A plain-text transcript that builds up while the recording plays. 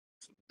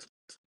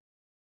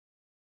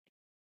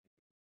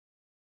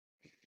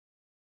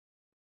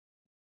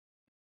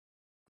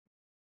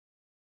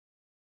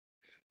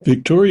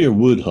Victoria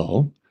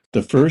Woodhull,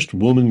 the first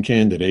woman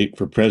candidate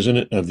for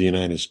President of the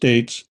United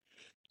States,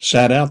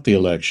 sat out the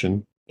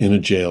election in a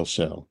jail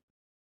cell.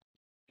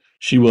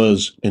 She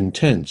was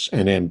intense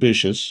and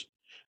ambitious,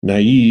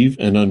 naive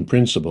and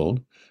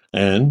unprincipled,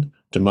 and,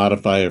 to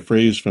modify a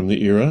phrase from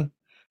the era,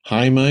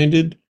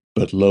 high-minded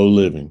but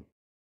low-living.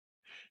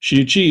 She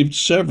achieved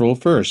several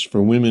firsts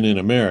for women in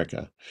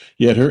America,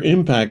 yet her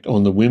impact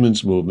on the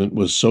women's movement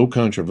was so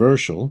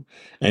controversial,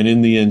 and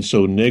in the end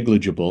so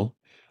negligible,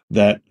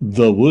 that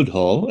the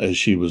Woodhull, as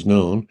she was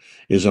known,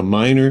 is a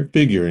minor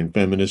figure in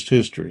feminist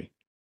history,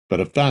 but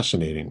a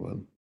fascinating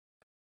one.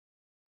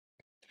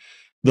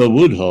 The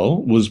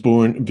Woodhull was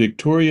born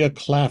Victoria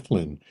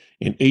Claflin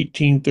in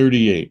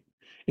 1838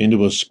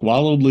 into a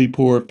squalidly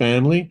poor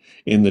family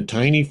in the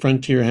tiny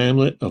frontier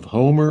hamlet of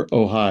Homer,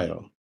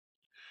 Ohio.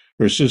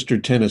 Her sister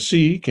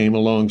Tennessee came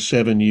along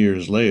 7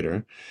 years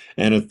later,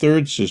 and a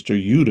third sister,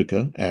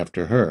 Utica,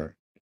 after her.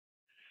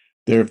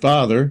 Their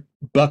father,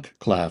 Buck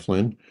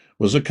Claflin,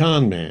 was a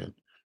con man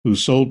who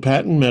sold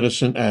patent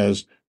medicine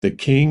as the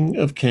King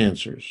of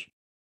Cancers.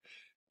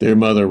 Their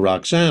mother,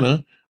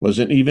 Roxana, was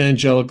an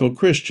evangelical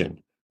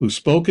Christian who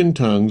spoke in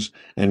tongues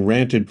and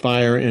ranted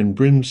fire and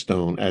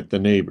brimstone at the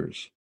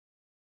neighbors.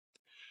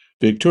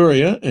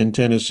 Victoria and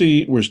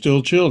Tennessee were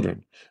still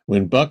children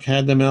when Buck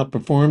had them out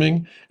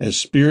performing as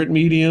spirit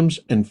mediums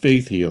and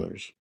faith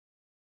healers.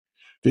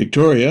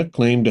 Victoria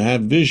claimed to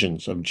have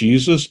visions of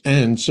Jesus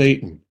and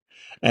Satan,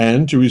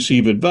 and to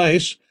receive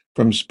advice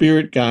from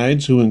spirit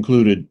guides who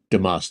included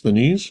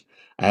Demosthenes,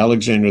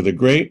 Alexander the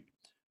Great,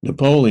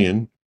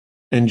 Napoleon,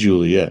 and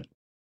Juliet.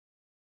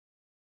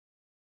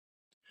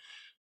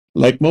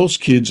 Like most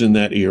kids in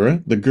that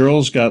era, the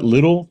girls got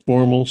little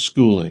formal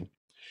schooling.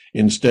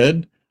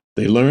 Instead,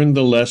 they learned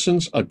the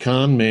lessons a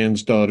con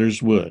man's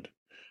daughters would: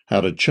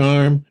 how to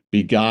charm,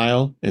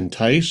 beguile,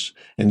 entice,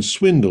 and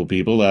swindle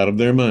people out of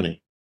their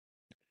money.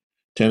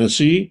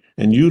 Tennessee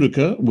and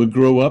Utica would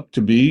grow up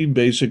to be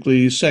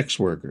basically sex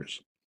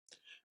workers.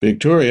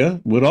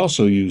 Victoria would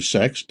also use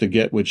sex to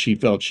get what she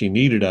felt she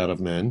needed out of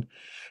men,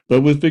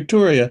 but with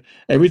Victoria,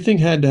 everything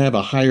had to have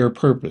a higher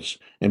purpose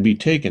and be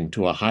taken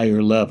to a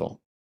higher level.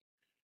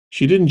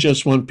 She didn't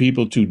just want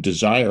people to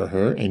desire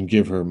her and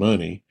give her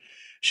money.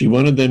 She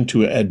wanted them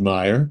to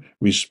admire,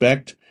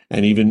 respect,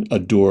 and even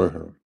adore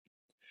her.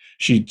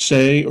 She'd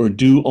say or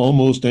do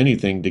almost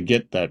anything to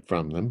get that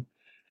from them,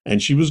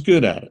 and she was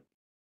good at it.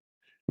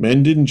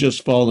 Men didn't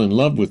just fall in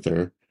love with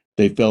her,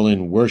 they fell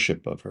in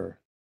worship of her.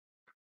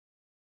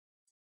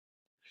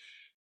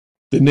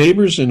 The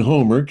neighbors in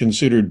Homer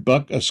considered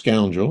Buck a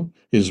scoundrel,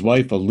 his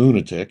wife a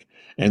lunatic,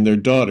 and their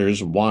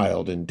daughters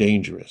wild and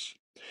dangerous.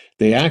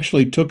 They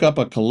actually took up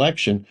a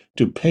collection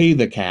to pay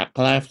the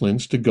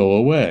Claflins to go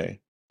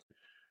away.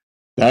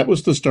 That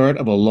was the start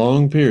of a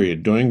long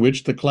period during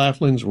which the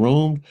Claflins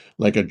roamed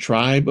like a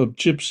tribe of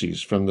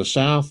gypsies from the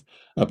south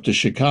up to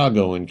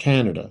Chicago and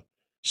Canada,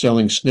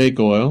 selling snake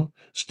oil,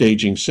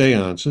 staging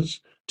seances,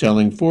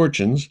 telling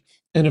fortunes,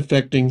 and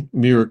effecting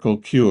miracle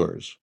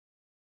cures.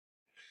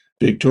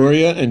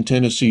 Victoria and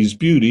Tennessee's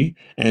beauty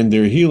and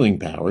their healing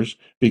powers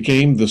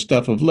became the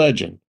stuff of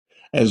legend,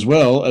 as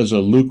well as a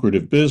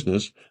lucrative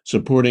business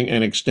supporting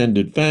an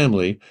extended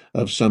family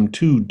of some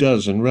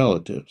 24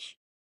 relatives.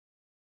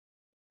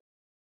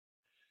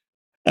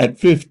 At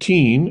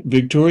 15,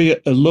 Victoria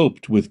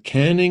eloped with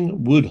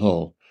Canning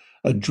Woodhull,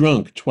 a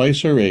drunk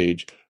twice her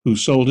age who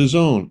sold his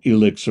own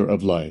elixir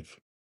of life.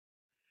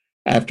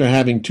 After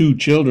having 2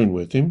 children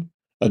with him,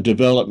 a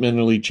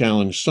developmentally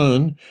challenged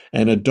son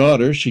and a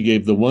daughter she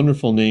gave the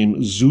wonderful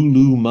name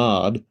Zulu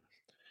Maud,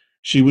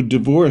 she would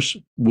divorce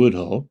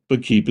Woodhull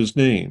but keep his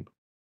name.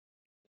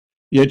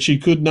 Yet she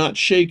could not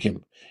shake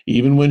him,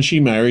 even when she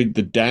married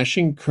the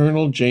dashing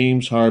Colonel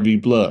James Harvey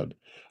Blood,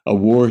 a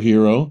war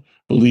hero,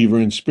 believer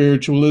in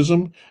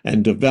spiritualism,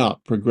 and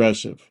devout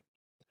progressive.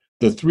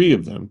 The three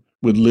of them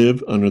would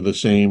live under the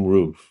same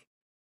roof.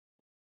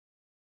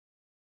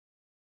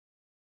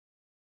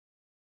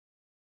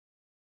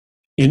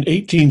 In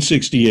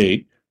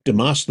 1868,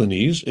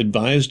 Demosthenes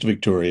advised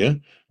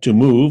Victoria to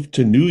move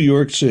to New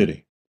York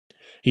City.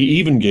 He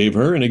even gave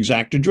her an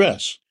exact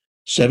address,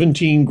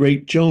 17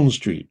 Great Jones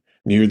Street,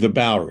 near the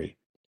Bowery.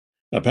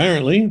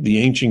 Apparently, the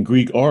ancient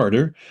Greek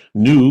orator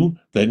knew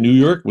that New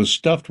York was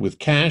stuffed with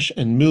cash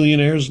and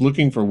millionaires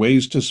looking for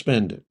ways to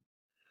spend it.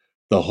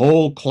 The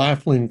whole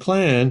Claflin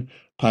clan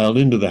piled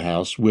into the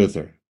house with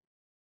her.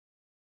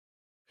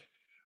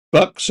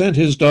 Buck sent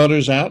his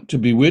daughters out to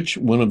bewitch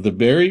one of the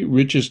very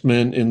richest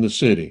men in the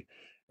city,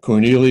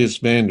 Cornelius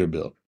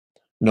Vanderbilt,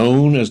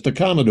 known as the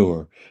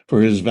Commodore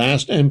for his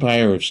vast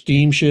empire of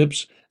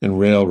steamships and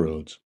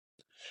railroads.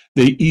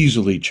 They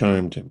easily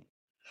charmed him.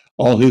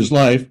 All his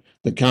life,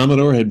 the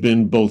Commodore had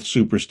been both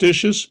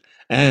superstitious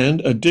and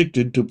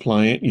addicted to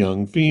pliant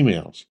young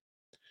females.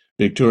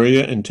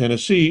 Victoria and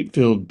Tennessee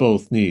filled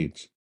both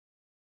needs.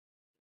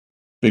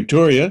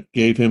 Victoria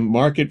gave him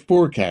market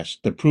forecasts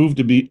that proved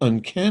to be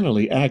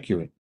uncannily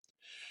accurate.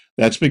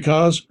 That's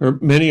because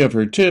many of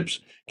her tips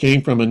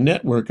came from a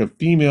network of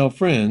female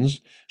friends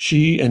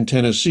she and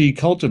Tennessee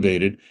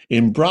cultivated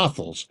in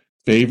brothels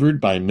favored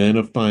by men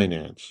of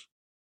finance.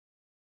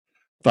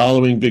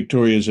 Following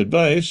Victoria's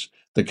advice,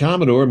 the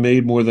Commodore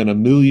made more than $1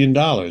 million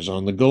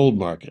on the gold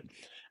market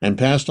and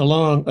passed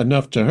along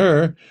enough to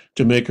her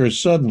to make her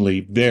suddenly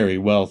very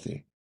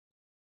wealthy.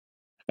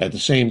 At the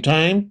same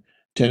time,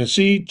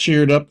 Tennessee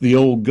cheered up the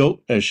old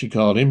goat, as she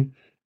called him,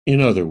 in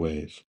other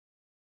ways.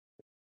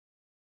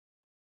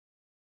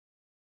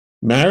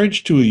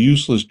 Marriage to a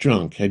useless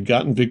drunk had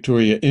gotten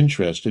Victoria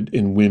interested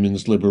in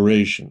women's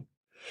liberation,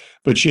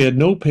 but she had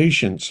no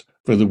patience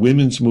for the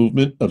women's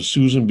movement of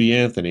Susan B.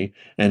 Anthony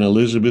and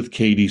Elizabeth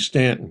Cady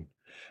Stanton,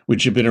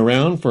 which had been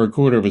around for a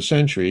quarter of a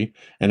century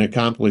and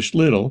accomplished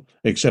little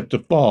except to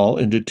fall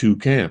into two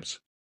camps,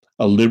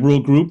 a liberal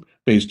group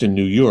based in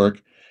New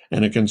York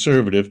and a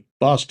conservative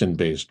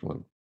Boston-based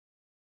one.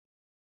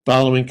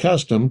 Following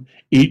custom,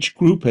 each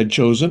group had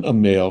chosen a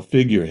male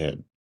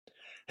figurehead.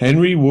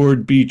 Henry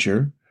Ward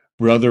Beecher,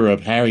 brother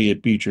of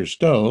Harriet Beecher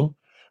Stowe,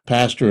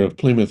 pastor of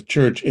Plymouth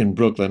Church in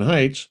Brooklyn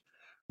Heights,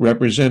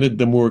 represented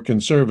the more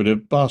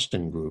conservative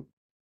Boston group.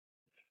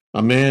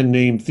 A man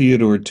named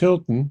Theodore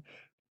Tilton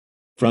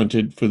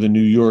fronted for the New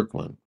York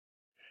one.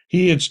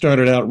 He had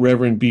started out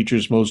Reverend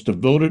Beecher's most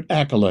devoted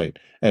acolyte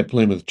at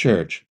Plymouth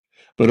Church,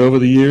 but over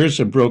the years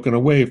had broken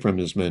away from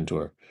his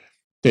mentor,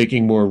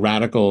 taking more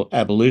radical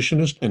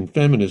abolitionist and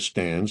feminist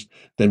stands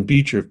than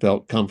Beecher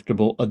felt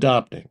comfortable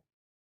adopting.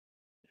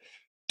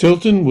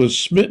 Tilton was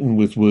smitten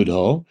with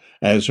Woodhull,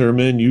 as her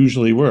men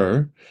usually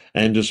were,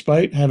 and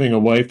despite having a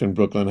wife in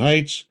Brooklyn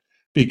Heights,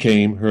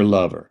 became her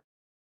lover.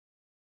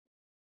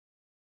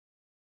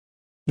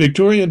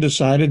 Victoria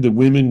decided that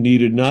women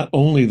needed not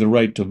only the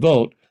right to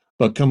vote,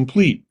 but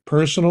complete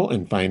personal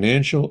and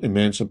financial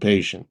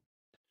emancipation.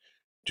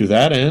 To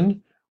that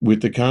end,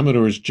 with the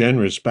Commodore's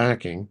generous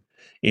backing,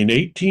 in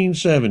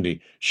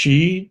 1870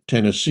 she,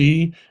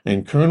 Tennessee,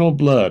 and Colonel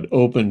Blood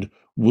opened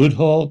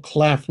Woodhull,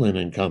 Claflin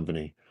and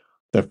Company,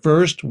 the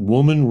first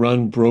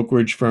woman-run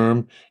brokerage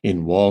firm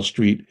in Wall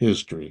Street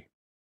history.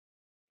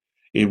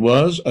 It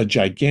was a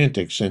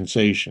gigantic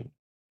sensation.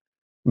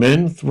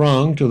 Men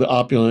thronged to the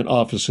opulent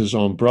offices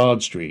on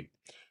Broad Street,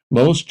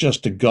 most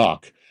just to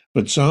gawk,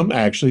 but some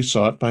actually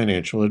sought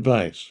financial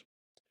advice.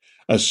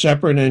 A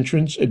separate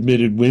entrance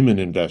admitted women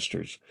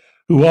investors,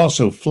 who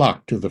also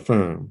flocked to the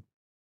firm.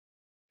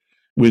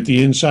 With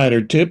the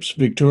insider tips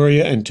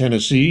Victoria and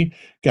Tennessee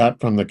got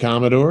from the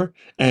Commodore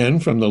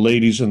and from the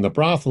ladies in the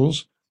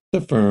brothels, the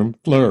firm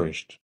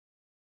flourished.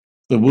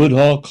 The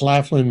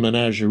Woodhull-Claflin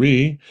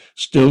menagerie,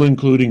 still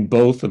including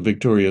both of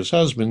Victoria's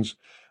husbands,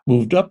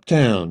 moved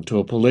uptown to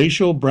a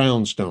palatial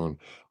brownstone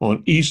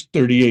on East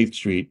 38th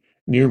Street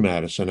near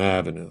Madison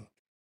Avenue.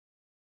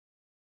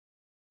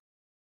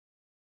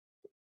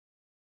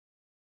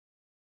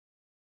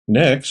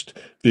 Next,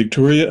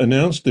 Victoria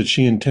announced that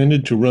she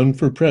intended to run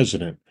for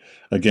president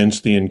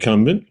against the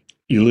incumbent,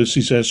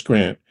 Ulysses S.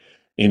 Grant,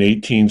 in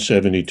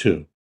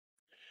 1872.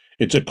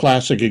 It's a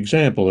classic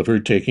example of her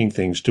taking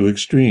things to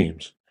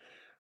extremes.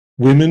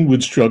 Women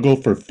would struggle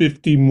for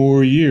 50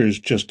 more years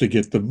just to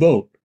get the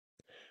vote.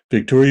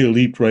 Victoria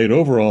leaped right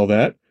over all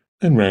that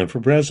and ran for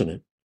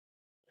president.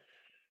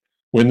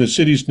 When the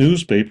city's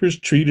newspapers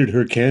treated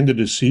her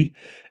candidacy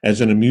as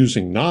an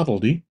amusing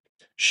novelty,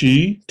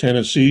 she,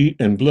 Tennessee,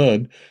 and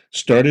Blood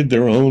started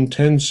their own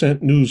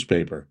 10-cent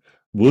newspaper,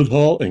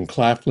 Woodhull and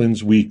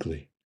Claflin's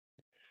Weekly.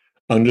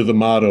 Under the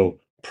motto,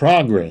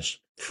 Progress,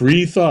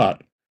 Free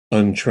Thought,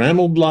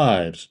 Untrammeled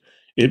Lives,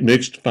 it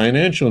mixed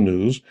financial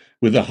news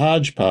with a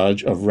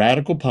hodgepodge of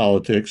radical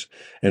politics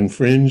and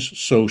fringe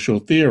social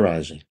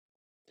theorizing,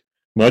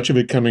 much of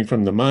it coming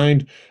from the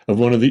mind of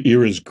one of the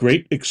era's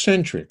great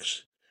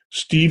eccentrics,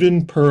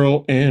 Stephen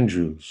Pearl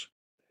Andrews.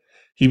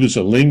 He was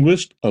a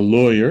linguist, a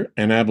lawyer,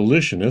 an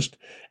abolitionist,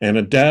 and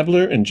a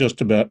dabbler in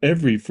just about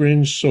every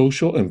fringe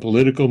social and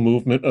political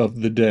movement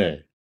of the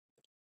day.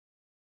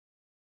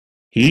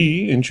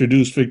 He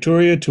introduced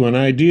Victoria to an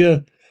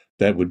idea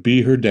that would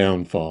be her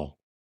downfall.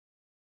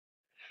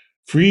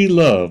 Free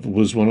love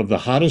was one of the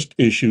hottest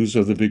issues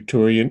of the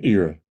Victorian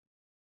era.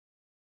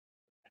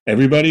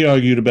 Everybody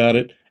argued about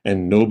it,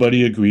 and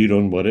nobody agreed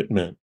on what it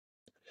meant.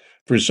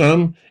 For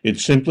some, it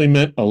simply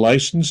meant a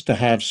license to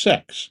have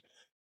sex,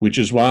 which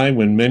is why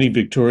when many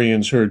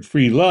Victorians heard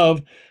free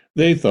love,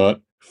 they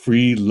thought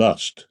free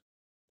lust.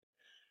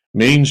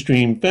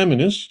 Mainstream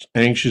feminists,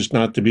 anxious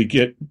not to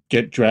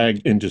get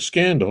dragged into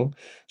scandal,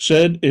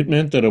 said it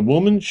meant that a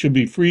woman should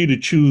be free to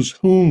choose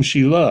whom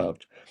she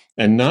loved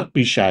and not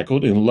be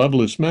shackled in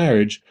loveless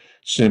marriage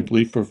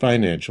simply for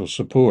financial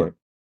support.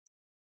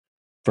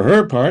 For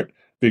her part,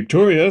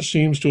 Victoria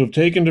seems to have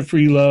taken to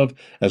free love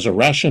as a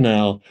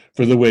rationale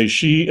for the way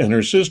she and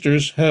her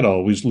sisters had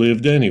always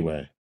lived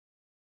anyway.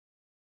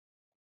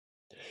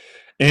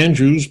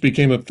 Andrews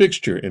became a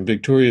fixture in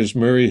Victoria's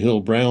Murray Hill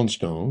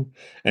brownstone,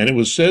 and it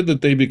was said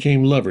that they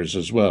became lovers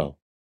as well.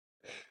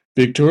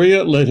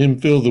 Victoria let him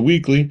fill the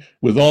weekly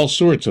with all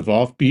sorts of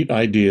offbeat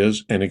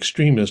ideas and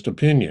extremist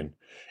opinion,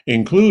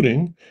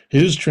 including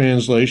his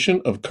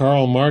translation of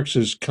Karl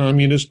Marx's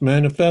Communist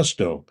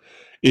Manifesto,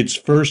 its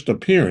first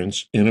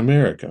appearance in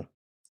America.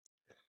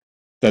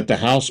 That the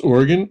house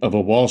organ of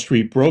a Wall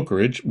Street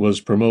brokerage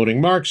was promoting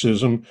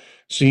Marxism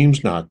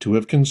seems not to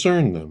have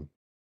concerned them.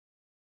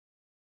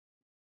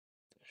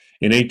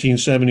 In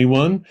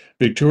 1871,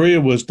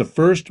 Victoria was the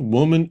first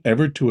woman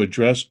ever to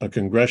address a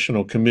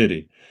congressional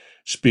committee,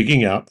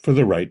 speaking out for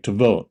the right to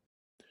vote.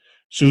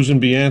 Susan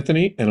B.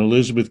 Anthony and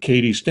Elizabeth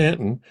Cady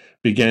Stanton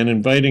began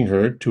inviting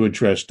her to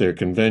address their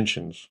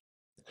conventions.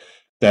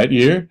 That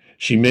year,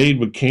 she made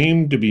what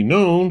came to be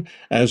known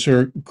as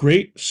her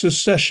Great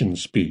Secession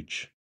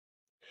speech.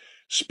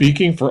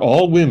 Speaking for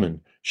all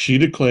women, she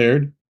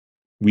declared,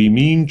 "We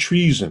mean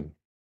treason.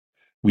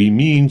 We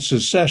mean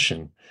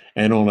secession,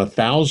 and on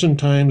 1,000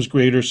 times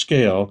greater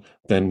scale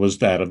than was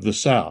that of the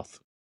South.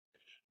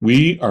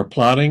 We are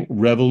plotting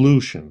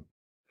revolution.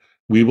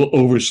 We will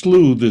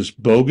overslew this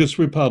bogus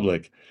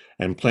republic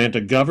and plant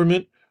a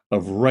government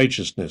of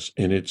righteousness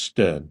in its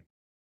stead."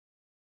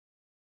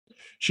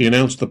 She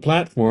announced the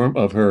platform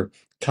of her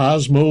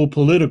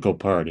cosmopolitical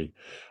party,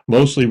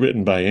 mostly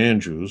written by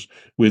Andrews,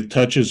 with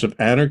touches of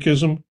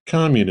anarchism,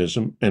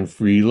 communism, and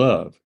free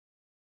love.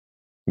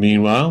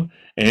 Meanwhile,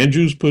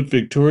 Andrews put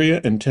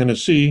Victoria and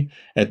Tennessee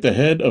at the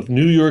head of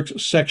New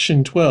York's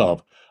Section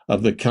 12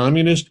 of the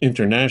Communist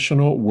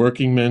International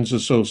Working Men's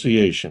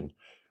Association,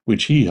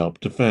 which he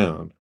helped to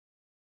found.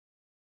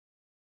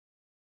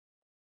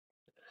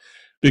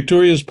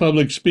 Victoria's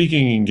public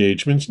speaking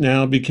engagements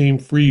now became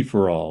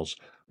free-for-alls,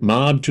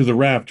 mobbed to the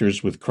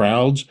rafters with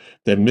crowds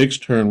that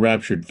mixed her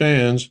enraptured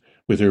fans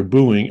with her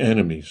booing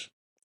enemies.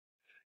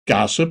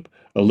 Gossip,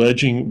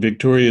 alleging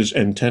Victoria's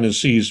and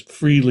Tennessee's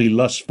freely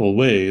lustful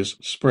ways,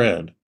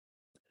 spread.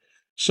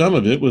 Some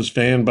of it was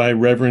fanned by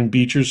Reverend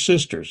Beecher's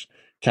sisters,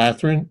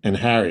 Catherine and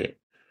Harriet,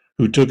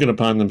 who took it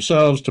upon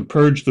themselves to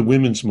purge the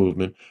women's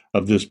movement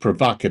of this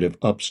provocative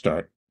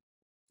upstart.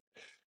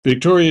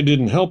 Victoria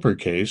didn't help her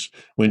case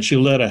when she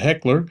let a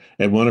heckler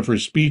at one of her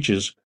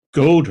speeches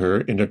goad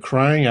her into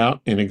crying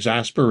out in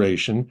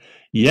exasperation,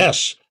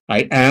 "Yes,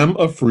 I am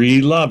a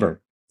free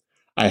lover.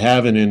 I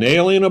have an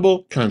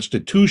inalienable,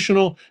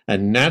 constitutional,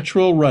 and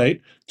natural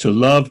right to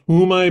love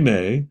whom I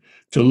may,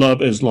 to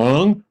love as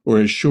long or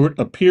as short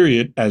a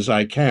period as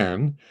I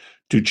can,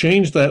 to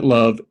change that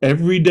love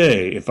every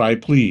day if I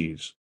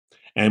please.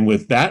 And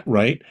with that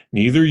right,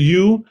 neither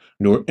you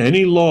nor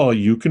any law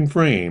you can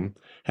frame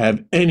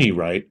have any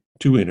right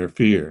to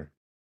interfere."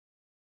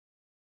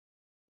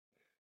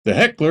 The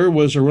heckler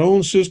was her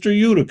own sister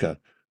Utica,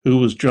 who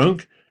was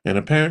drunk and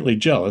apparently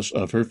jealous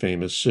of her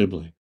famous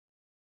sibling.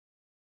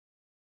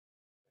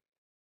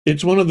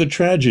 It's one of the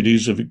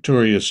tragedies of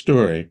Victoria's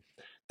story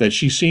that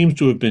she seems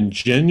to have been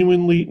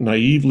genuinely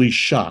naively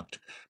shocked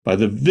by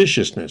the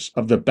viciousness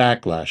of the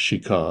backlash she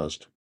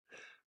caused.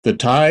 The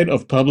tide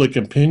of public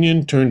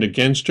opinion turned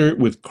against her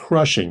with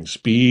crushing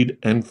speed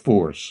and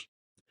force.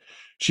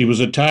 She was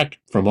attacked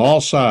from all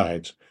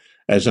sides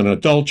as an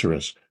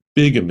adulteress,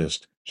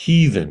 bigamist,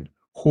 heathen,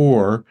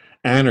 whore,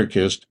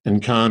 anarchist,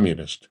 and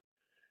communist.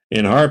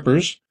 In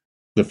Harper's,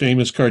 the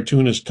famous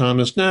cartoonist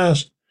Thomas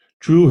Nast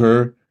drew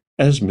her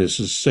as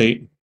Mrs.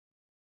 Satan.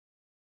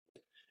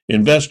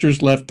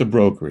 Investors left the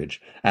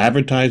brokerage.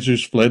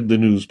 Advertisers fled the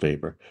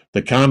newspaper.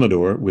 The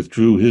Commodore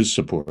withdrew his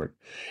support.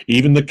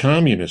 Even the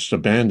communists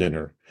abandoned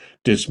her,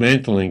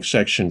 dismantling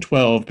Section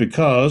 12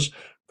 because,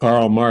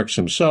 Karl Marx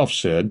himself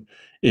said,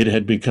 it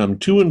had become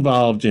too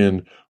involved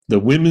in the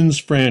women's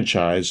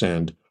franchise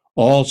and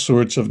all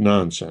sorts of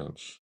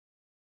nonsense.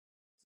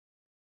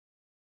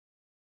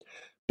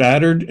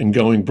 Battered and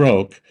going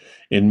broke,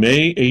 in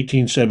May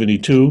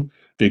 1872,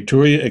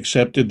 Victoria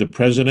accepted the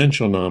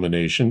presidential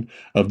nomination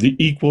of the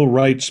Equal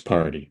Rights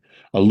Party,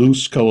 a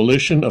loose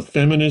coalition of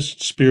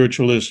feminists,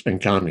 spiritualists, and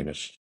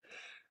communists.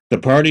 The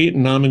party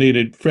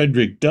nominated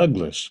Frederick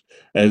Douglass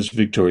as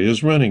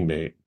Victoria's running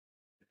mate.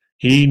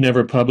 He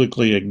never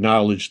publicly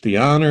acknowledged the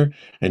honor,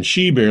 and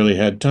she barely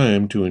had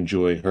time to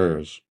enjoy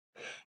hers.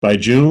 By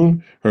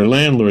June, her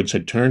landlords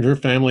had turned her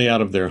family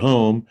out of their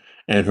home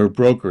and her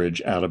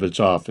brokerage out of its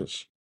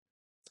office.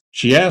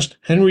 She asked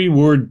Henry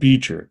Ward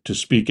Beecher to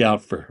speak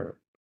out for her.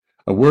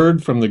 A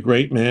word from the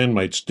great man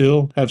might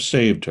still have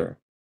saved her,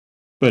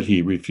 but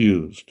he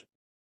refused.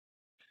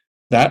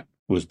 That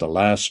was the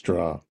last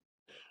straw.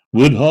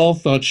 Woodhull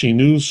thought she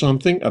knew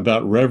something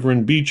about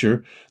Reverend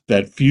Beecher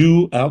that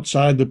few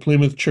outside the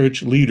Plymouth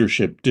Church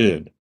leadership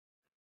did,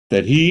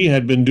 that he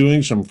had been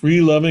doing some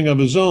free loving of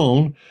his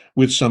own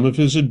with some of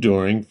his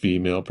adoring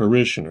female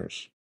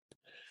parishioners.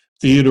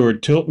 Theodore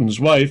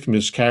Tilton's wife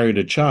miscarried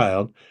a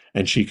child,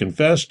 and she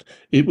confessed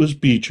it was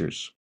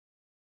Beecher's.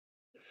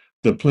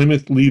 The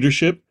Plymouth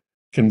leadership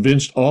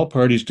convinced all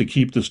parties to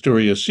keep the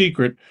story a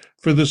secret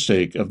for the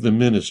sake of the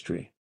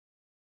ministry.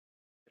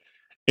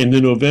 In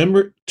the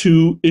November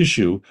 2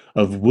 issue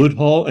of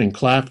Woodhull and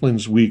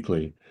Claflin's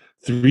Weekly,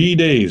 3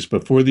 days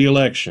before the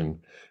election,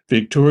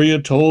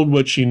 Victoria told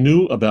what she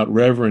knew about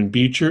Reverend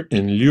Beecher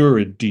in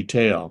lurid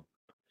detail.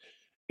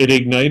 It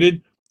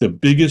ignited the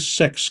biggest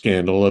sex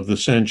scandal of the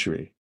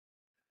century.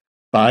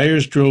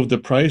 Buyers drove the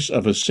price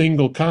of a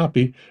single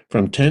copy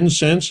from 10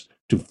 cents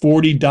to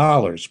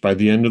 $40 by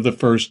the end of the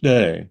first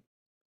day.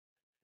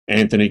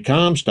 Anthony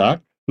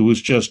Comstock, who was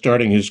just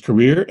starting his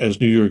career as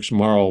New York's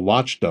moral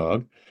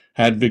watchdog,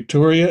 had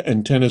Victoria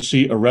and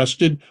Tennessee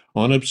arrested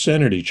on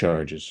obscenity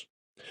charges.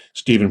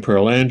 Stephen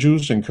Pearl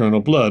Andrews and Colonel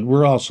Blood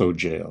were also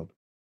jailed.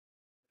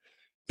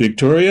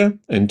 Victoria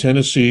and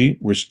Tennessee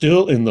were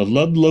still in the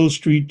Ludlow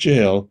Street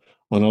Jail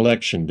on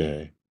Election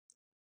Day.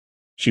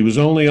 She was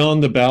only on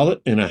the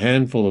ballot in a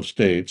handful of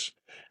states,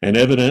 and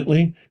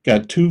evidently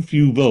got too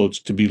few votes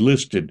to be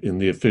listed in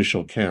the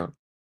official count.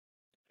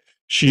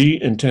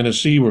 She and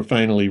Tennessee were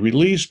finally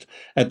released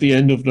at the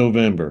end of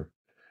November.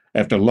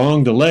 After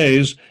long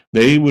delays,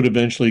 they would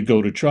eventually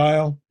go to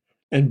trial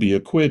and be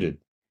acquitted.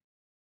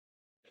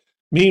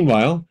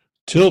 Meanwhile,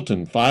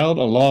 Tilton filed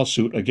a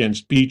lawsuit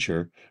against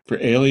Beecher for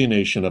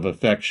alienation of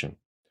affection.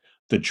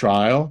 The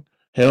trial,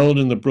 held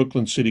in the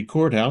Brooklyn City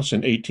Courthouse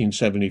in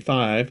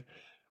 1875,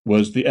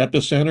 was the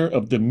epicenter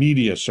of the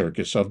media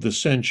circus of the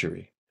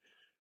century.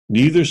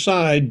 Neither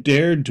side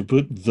dared to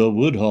put the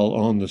Woodhull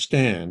on the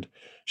stand.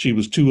 She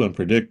was too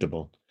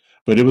unpredictable.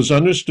 But it was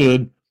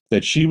understood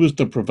that she was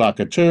the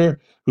provocateur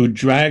who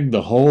dragged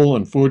the whole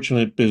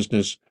unfortunate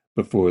business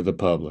before the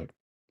public.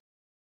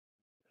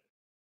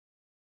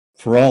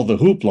 For all the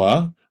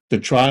hoopla, the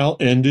trial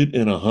ended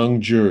in a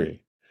hung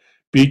jury.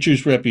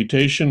 Beecher's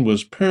reputation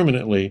was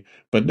permanently,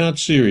 but not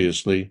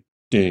seriously,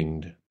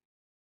 dinged.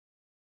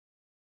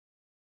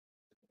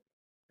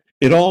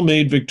 It all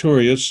made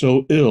Victoria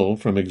so ill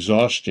from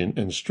exhaustion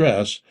and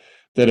stress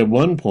that at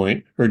one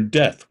point her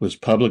death was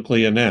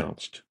publicly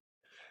announced.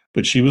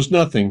 But she was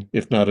nothing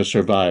if not a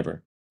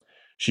survivor.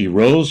 She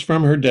rose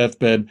from her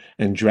deathbed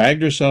and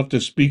dragged herself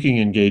to speaking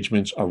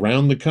engagements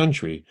around the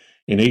country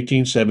in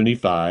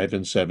 1875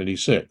 and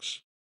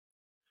 76.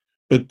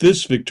 But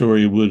this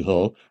Victoria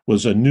Woodhull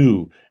was a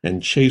new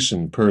and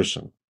chastened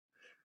person.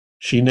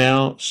 She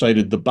now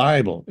cited the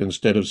Bible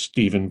instead of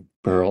Stephen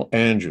Pearl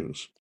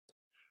Andrews.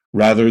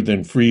 Rather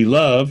than free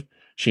love,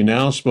 she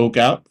now spoke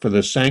out for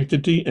the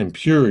sanctity and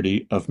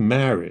purity of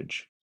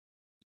marriage.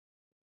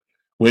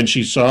 When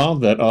she saw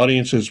that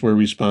audiences were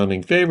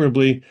responding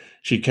favorably,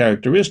 she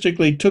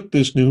characteristically took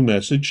this new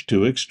message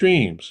to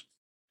extremes.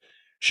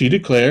 She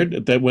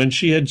declared that when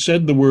she had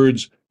said the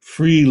words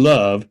free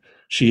love,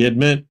 she had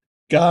meant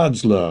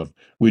God's love,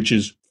 which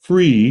is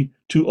free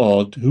to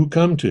all who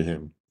come to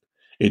him.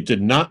 It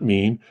did not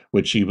mean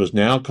what she was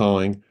now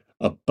calling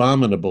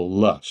abominable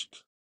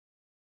lust.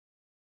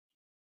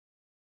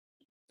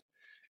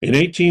 In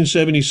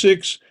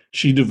 1876,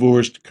 she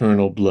divorced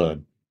Colonel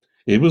Blood.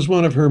 It was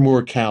one of her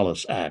more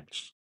callous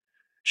acts.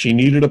 She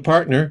needed a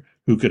partner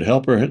who could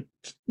help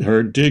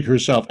her dig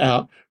herself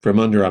out from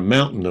under a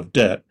mountain of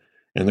debt,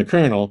 and the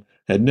colonel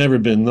had never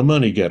been the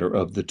money-getter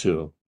of the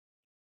two.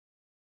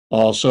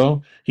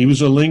 Also, he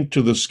was a link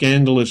to the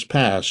scandalous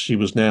past she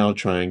was now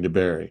trying to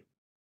bury.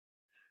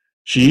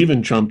 She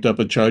even trumped up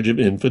a charge of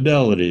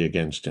infidelity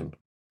against him.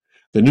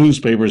 The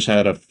newspapers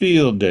had a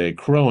field day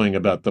crowing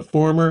about the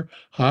former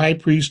high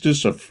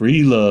priestess of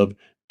free love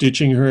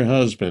ditching her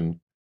husband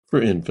for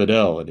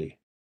infidelity.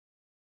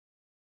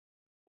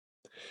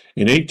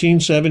 In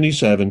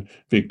 1877,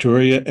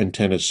 Victoria and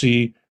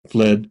Tennessee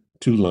fled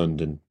to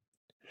London.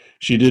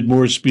 She did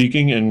more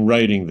speaking and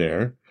writing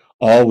there,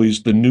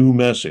 always the new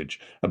message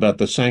about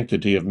the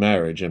sanctity of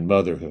marriage and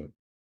motherhood.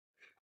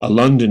 A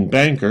London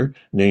banker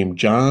named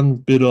John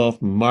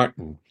Biddulph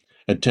Martin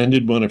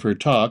attended one of her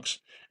talks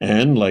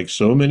and, like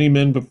so many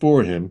men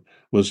before him,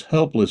 was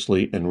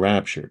helplessly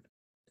enraptured.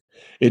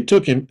 It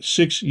took him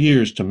 6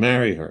 years to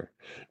marry her,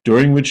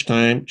 during which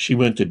time she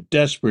went to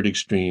desperate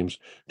extremes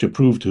to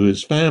prove to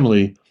his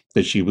family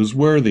that she was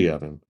worthy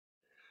of him.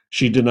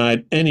 She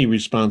denied any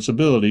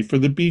responsibility for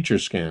the Beecher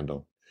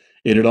scandal.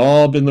 It had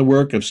all been the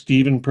work of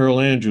Stephen Pearl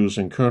Andrews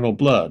and Colonel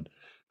Blood,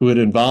 who had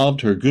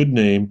involved her good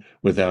name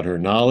without her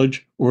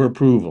knowledge or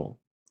approval.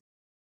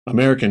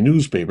 American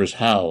newspapers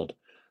howled.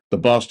 The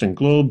Boston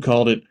Globe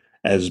called it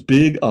as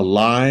big a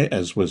lie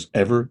as was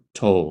ever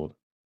told.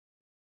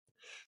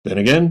 Then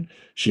again,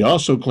 she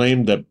also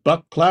claimed that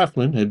Buck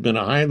Claflin had been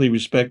a highly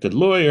respected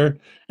lawyer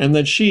and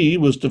that she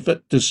was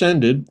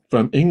descended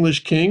from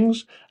English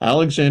kings,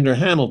 Alexander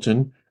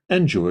Hamilton,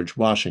 and George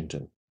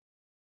Washington.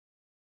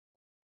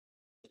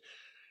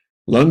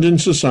 London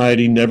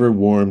society never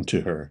warmed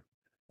to her.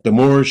 The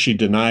more she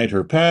denied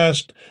her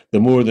past,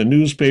 the more the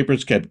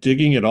newspapers kept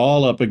digging it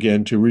all up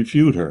again to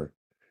refute her.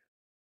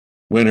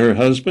 When her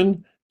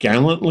husband,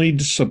 gallantly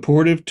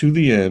supportive to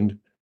the end,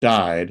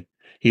 died,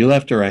 he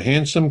left her a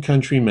handsome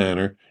country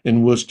manor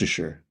in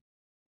Worcestershire.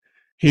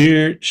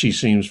 Here she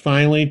seems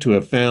finally to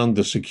have found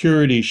the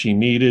security she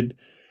needed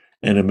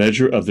and a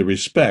measure of the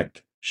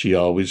respect she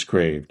always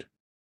craved.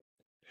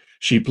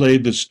 She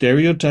played the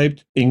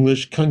stereotyped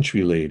English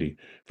country lady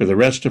for the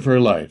rest of her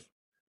life,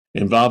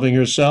 involving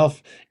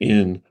herself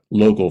in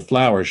local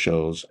flower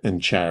shows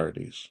and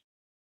charities.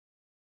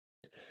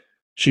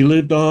 She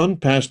lived on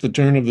past the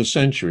turn of the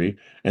century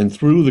and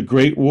through the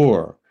Great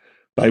War,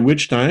 by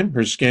which time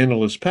her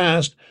scandalous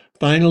past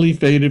finally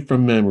faded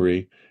from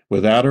memory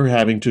without her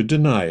having to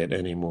deny it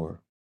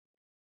anymore.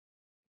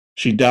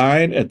 She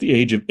died at the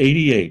age of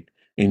 88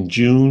 in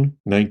June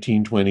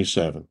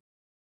 1927.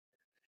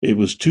 It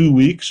was 2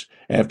 weeks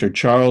after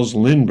Charles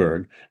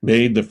Lindbergh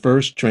made the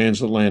first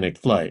transatlantic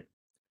flight,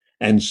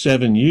 and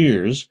 7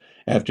 years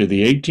after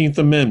the 18th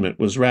Amendment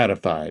was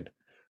ratified,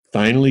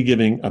 finally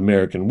giving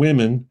American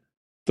women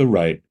the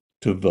right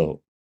to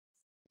vote.